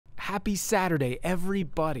Happy Saturday,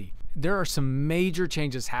 everybody. There are some major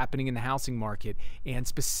changes happening in the housing market, and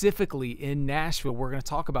specifically in Nashville. We're going to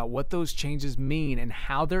talk about what those changes mean and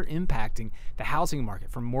how they're impacting the housing market,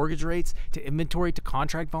 from mortgage rates to inventory to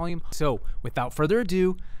contract volume. So without further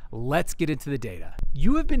ado, let's get into the data.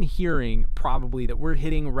 You have been hearing probably that we're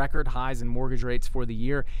hitting record highs in mortgage rates for the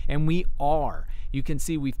year, and we are. You can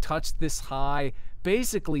see we've touched this high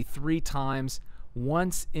basically 3 times,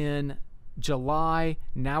 once in July,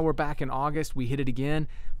 now we're back in August, we hit it again.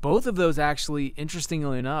 Both of those actually,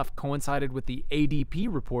 interestingly enough, coincided with the ADP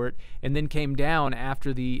report and then came down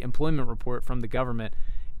after the employment report from the government.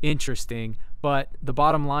 Interesting, but the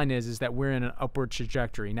bottom line is that we're in an upward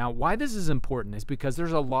trajectory. Now, why this is important is because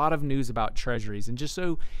there's a lot of news about treasuries, and just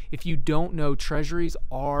so if you don't know, treasuries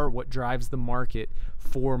are what drives the market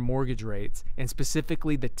for mortgage rates, and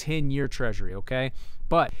specifically the 10-year treasury, okay?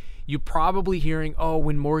 But you're probably hearing, oh,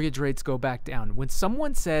 when mortgage rates go back down. When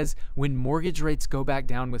someone says when mortgage rates go back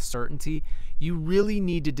down with certainty, you really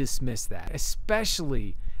need to dismiss that,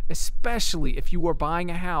 especially if you are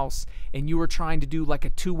buying a house and you are trying to do like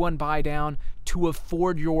a 2-1 buy down to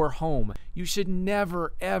afford your home. You should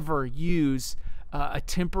never, ever use a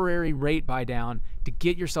temporary rate buy down to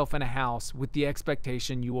get yourself in a house with the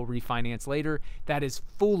expectation you will refinance later. That is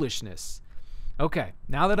foolishness. Okay,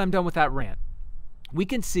 now that I'm done with that rant, we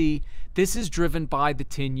can see this is driven by the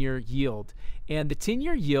 10-year yield. And the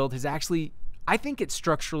 10-year yield has actually, I think it's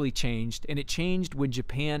structurally changed, and it changed when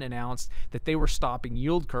Japan announced that they were stopping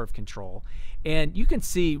yield curve control. And you can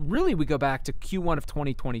see, really, we go back to Q1 of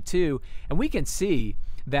 2022, and we can see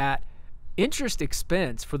that interest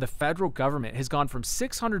expense for the federal government has gone from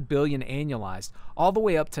 $600 billion annualized all the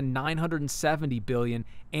way up to $970 billion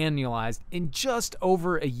annualized in just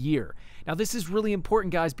over a year. Now, this is really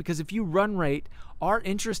important, guys, because if you run rate our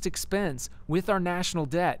interest expense with our national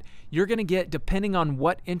debt, you're going to get, depending on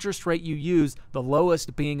what interest rate you use, the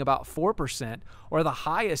lowest being about 4% or the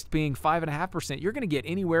highest being 5.5%, you're going to get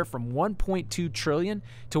anywhere from 1.2 trillion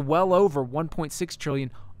to well over 1.6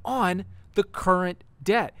 trillion on the current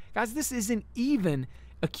debt. Guys, this isn't even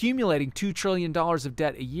accumulating $2 trillion of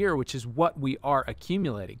debt a year, which is what we are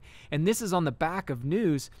accumulating. And this is on the back of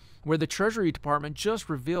news where the Treasury Department just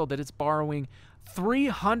revealed that it's borrowing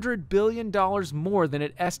 $300 billion more than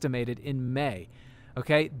it estimated in May.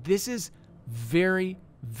 Okay, this is very,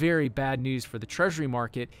 very bad news for the Treasury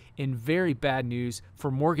market and very bad news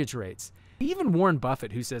for mortgage rates. Even Warren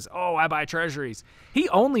Buffett, who says, oh, I buy treasuries, he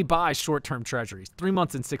only buys short-term treasuries, 3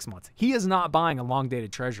 months and 6 months. He is not buying a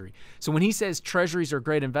long-dated treasury. So when he says treasuries are a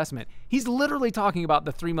great investment, he's literally talking about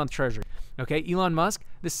the 3-month treasury. Okay, Elon Musk,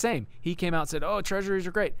 the same. He came out and said, oh, treasuries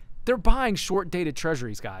are great. They're buying short-dated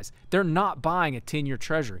treasuries, guys. They're not buying a 10-year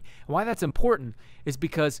treasury. And why that's important is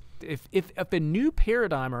because if a new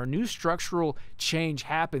paradigm or a new structural change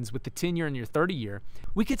happens with the 10-year and your 30-year,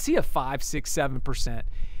 we could see a 5, 6, 7%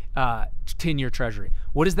 10-year treasury.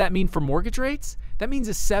 What does that mean for mortgage rates? That means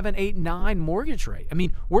a 7, 8, 9 mortgage rate. I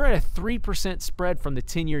mean, we're at a 3% spread from the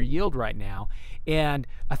 10-year yield right now, and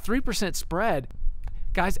a 3% spread,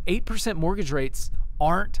 guys, 8% mortgage rates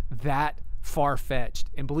aren't that far-fetched.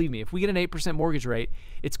 And believe me, if we get an 8% mortgage rate,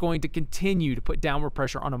 it's going to continue to put downward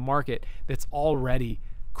pressure on a market that's already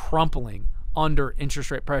crumpling under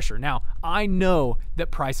interest rate pressure. Now, I know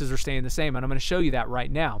that prices are staying the same, and I'm going to show you that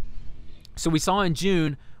right now. So we saw in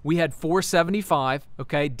June, we had 475,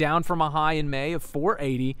 okay, down from a high in May of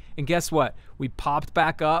 480. And guess what? We popped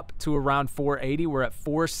back up to around 480. We're at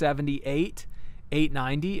 478,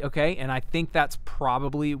 890, okay? And I think that's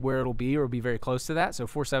probably where it'll be, or it'll be very close to that, so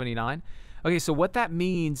 479. Okay, so what that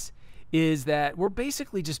means is that we're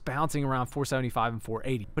basically just bouncing around 475 and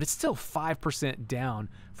 480, but it's still 5% down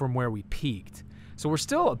from where we peaked. So we're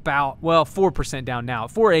still about, well, 4% down now.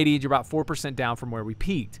 480, you're about 4% down from where we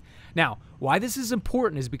peaked. Now, why this is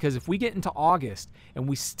important is because if we get into August and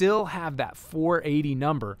we still have that 480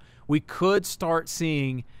 number, we could start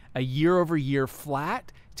seeing a year-over-year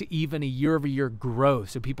flat to even a year-over-year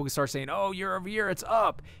growth. So people can start saying, oh, year-over-year, it's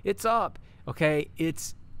up, it's up. Okay,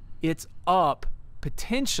 it's up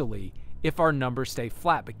potentially if our numbers stay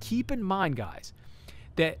flat. But keep in mind, guys,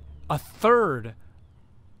 that a third,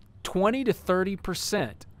 20 to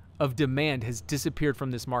 30% of demand has disappeared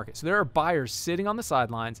from this market. So there are buyers sitting on the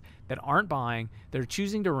sidelines that aren't buying, they're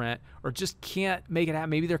choosing to rent, or just can't make it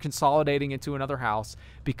happen. Maybe they're consolidating into another house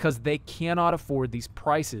because they cannot afford these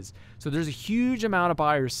prices. So there's a huge amount of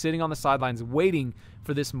buyers sitting on the sidelines waiting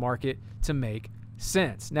for this market to make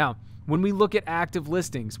cents. Now, when we look at active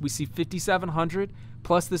listings, we see 5,700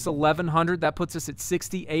 plus this 1,100. That puts us at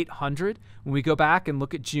 6,800. When we go back and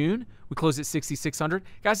look at June, we close at 6,600.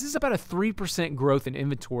 Guys, this is about a 3% growth in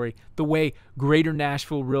inventory the way Greater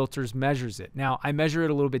Nashville Realtors measures it. Now, I measure it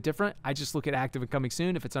a little bit different. I just look at active and coming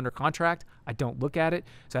soon. If it's under contract, I don't look at it.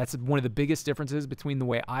 So that's one of the biggest differences between the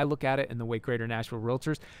way I look at it and the way Greater Nashville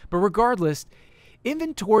Realtors. But regardless,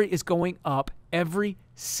 inventory is going up every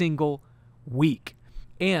single week.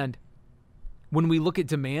 And when we look at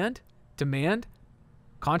demand,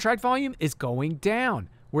 contract volume is going down.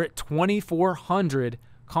 We're at 2,400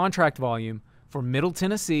 contract volume for Middle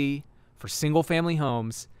Tennessee for single family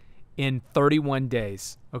homes in 31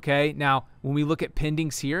 days. Okay. Now, when we look at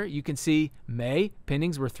pendings here, you can see May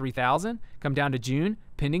pendings were 3,000. Come down to June,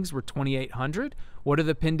 pendings were 2,800. What are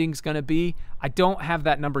the pendings going to be? I don't have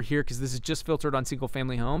that number here because this is just filtered on single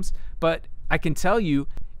family homes, but I can tell you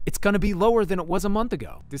it's going to be lower than it was a month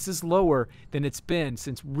ago. This is lower than it's been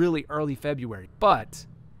since really early February, but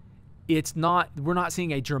we're not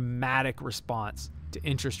seeing a dramatic response to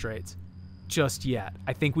interest rates just yet.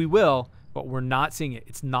 I think we will, but we're not seeing it.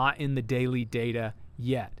 It's not in the daily data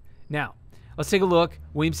yet. Now, let's take a look.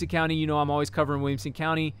 Williamson County, you know I'm always covering Williamson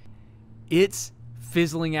County. It's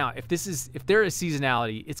fizzling out. If there is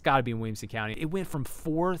seasonality, it's got to be in Williamson County. It went from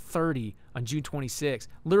 430 on June 26th,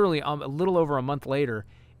 literally a little over a month later,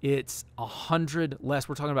 it's 100 less.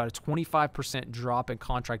 We're talking about a 25% drop in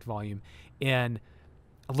contract volume in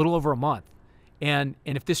a little over a month. And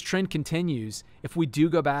if this trend continues, if we do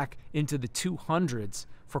go back into the 200s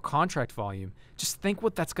for contract volume, just think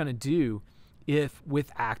what that's going to do if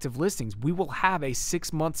with active listings. We will have a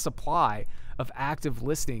 6-month supply of active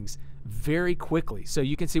listings very quickly. So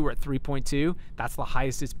you can see we're at 3.2. That's the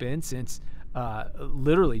highest it's been since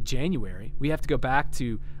literally January. We have to go back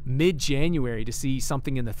to mid-January to see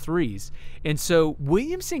something in the 3s. And so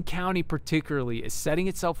Williamson County particularly is setting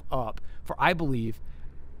itself up for, I believe,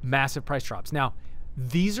 massive price drops. Now,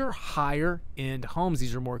 these are higher end homes.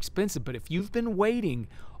 These are more expensive, but if you've been waiting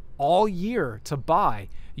all year to buy,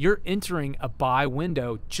 you're entering a buy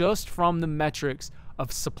window just from the metrics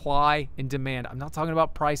of supply and demand. I'm not talking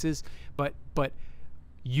about prices, but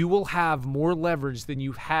you will have more leverage than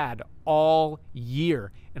you've had all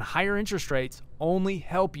year, and higher interest rates only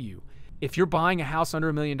help you. If you're buying a house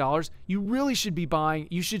under $1 million, you really should be buying,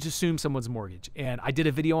 you should assume someone's mortgage. And I did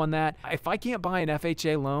a video on that. If I can't buy an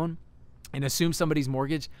FHA loan and assume somebody's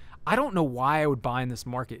mortgage, I don't know why I would buy in this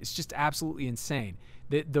market. It's just absolutely insane.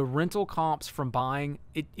 The rental comps from buying,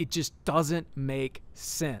 it just doesn't make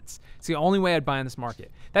sense. It's the only way I'd buy in this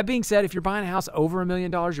market. That being said, if you're buying a house over $1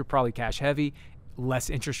 million, you're probably cash heavy, less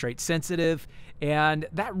interest rate sensitive, and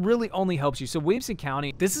that really only helps you. So Williamson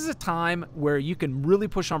County, this is a time where you can really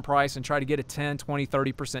push on price and try to get a 10, 20,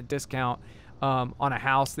 30% discount on a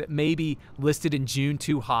house that may be listed in June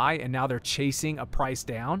too high, and now they're chasing a price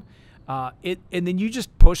down. And then you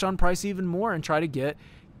just push on price even more and try to get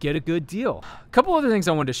a good deal. A couple other things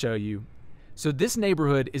I wanted to show you. So this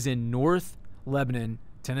neighborhood is in North Lebanon,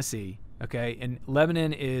 Tennessee. Okay, and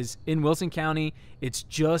Lebanon is in Wilson County. It's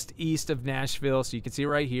just east of Nashville, so you can see it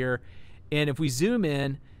right here. And if we zoom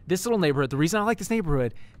in, this little neighborhood, the reason I like this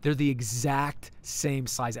neighborhood, they're the exact same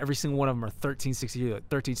size. Every single one of them are 1363,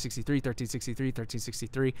 1363, 1363,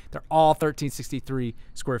 1363. They're all 1363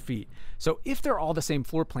 square feet. So if they're all the same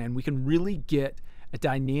floor plan, we can really get a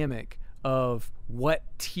dynamic of what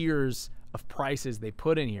tiers of prices they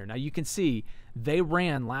put in here. Now you can see they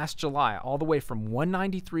ran last July all the way from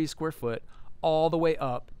 193 a square foot all the way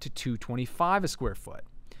up to 225 a square foot.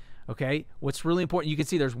 Okay, what's really important, you can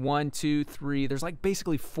see there's 1, 2, 3, there's like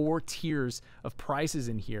basically 4 tiers of prices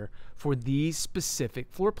in here for these specific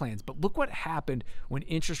floor plans. But look what happened when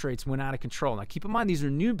interest rates went out of control. Now keep in mind, these are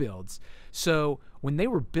new builds. So when they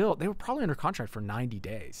were built, they were probably under contract for 90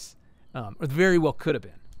 days, or very well could have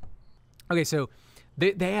been. Okay, so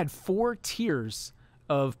they had 4 tiers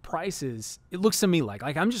of prices. It looks to me like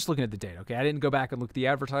I'm just looking at the data, okay? I didn't go back and look at the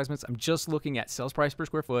advertisements. I'm just looking at sales price per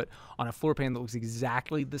square foot on a floor plan that looks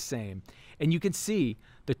exactly the same. And you can see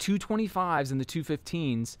the 225s and the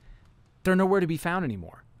 215s, they're nowhere to be found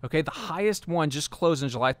anymore, okay? The highest one just closed on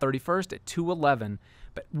July 31st at 211,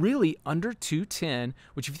 but really under 210,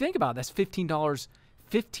 which if you think about it, that's $15.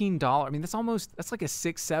 I mean, that's like a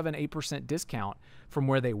 6, 7, 8% discount from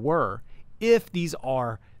where they were, if these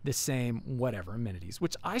are the same whatever amenities,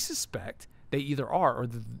 which I suspect they either are or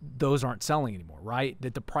those aren't selling anymore, right?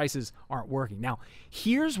 That the prices aren't working. Now,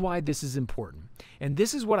 here's why this is important. And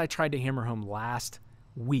this is what I tried to hammer home last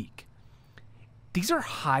week. These are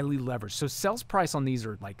highly leveraged. So sales price on these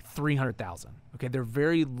are like $300,000. Okay, they're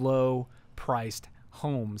very low priced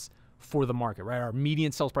homes for the market, right? Our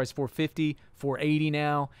median sales price 450, 480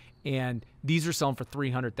 now, and these are selling for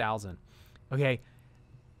 300,000. Okay.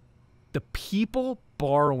 The people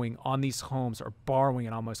borrowing on these homes are borrowing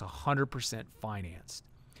at almost 100% financed.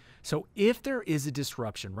 So if there is a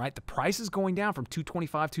disruption, right, the price is going down from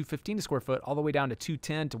 225, 215 a square foot all the way down to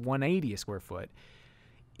 210 to 180 a square foot.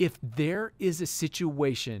 If there is a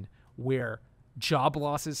situation where job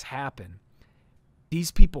losses happen,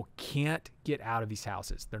 these people can't get out of these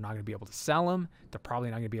houses. They're not going to be able to sell them. They're probably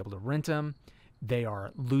not going to be able to rent them. They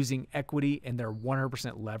are losing equity and they're 100%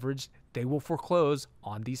 leveraged. They will foreclose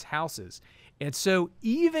on these houses. And so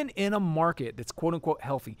even in a market that's quote unquote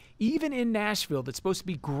healthy, even in Nashville that's supposed to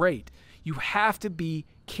be great, you have to be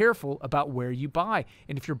careful about where you buy.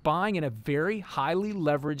 And if you're buying in a very highly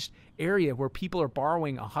leveraged area where people are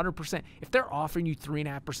borrowing 100%, if they're offering you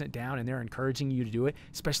 3.5% down and they're encouraging you to do it,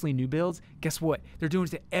 especially new builds, guess what? They're doing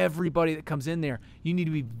it to everybody that comes in there. You need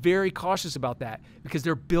to be very cautious about that because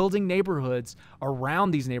they're building neighborhoods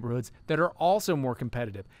around these neighborhoods that are also more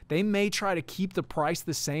competitive. They may try to keep the price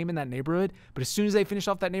the same in that neighborhood, but as soon as they finish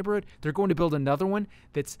off that neighborhood, they're going to build another one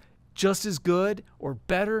that's just as good or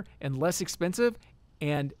better and less expensive,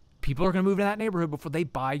 and people are going to move to that neighborhood before they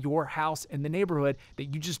buy your house in the neighborhood that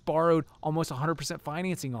you just borrowed almost 100%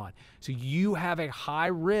 financing on. So you have a high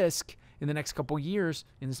risk in the next couple of years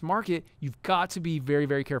in this market. You've got to be very,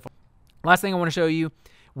 very careful. Last thing I want to show you,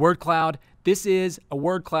 word cloud. This is a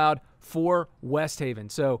word cloud for West Haven.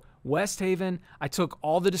 So West Haven, I took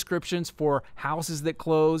all the descriptions for houses that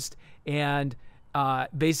closed, and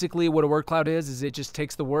basically what a word cloud is it just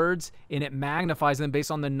takes the words and it magnifies them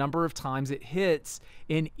based on the number of times it hits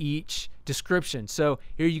in each description. So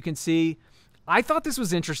here you can see, I thought this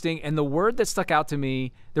was interesting, and the word that stuck out to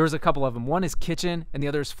me, there was a couple of them. One is kitchen and the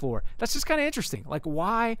other is floor. That's just kind of interesting. Like,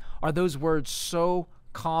 why are those words so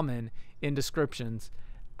common in descriptions?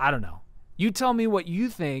 I don't know. You tell me what you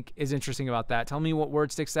think is interesting about that. Tell me what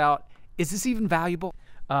word sticks out. Is this even valuable?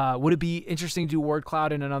 Would it be interesting to do word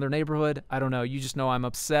cloud in another neighborhood? I don't know. You just know I'm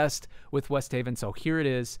obsessed with West Haven. So here it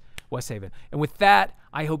is, West Haven. And with that,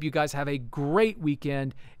 I hope you guys have a great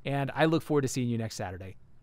weekend, and I look forward to seeing you next Saturday.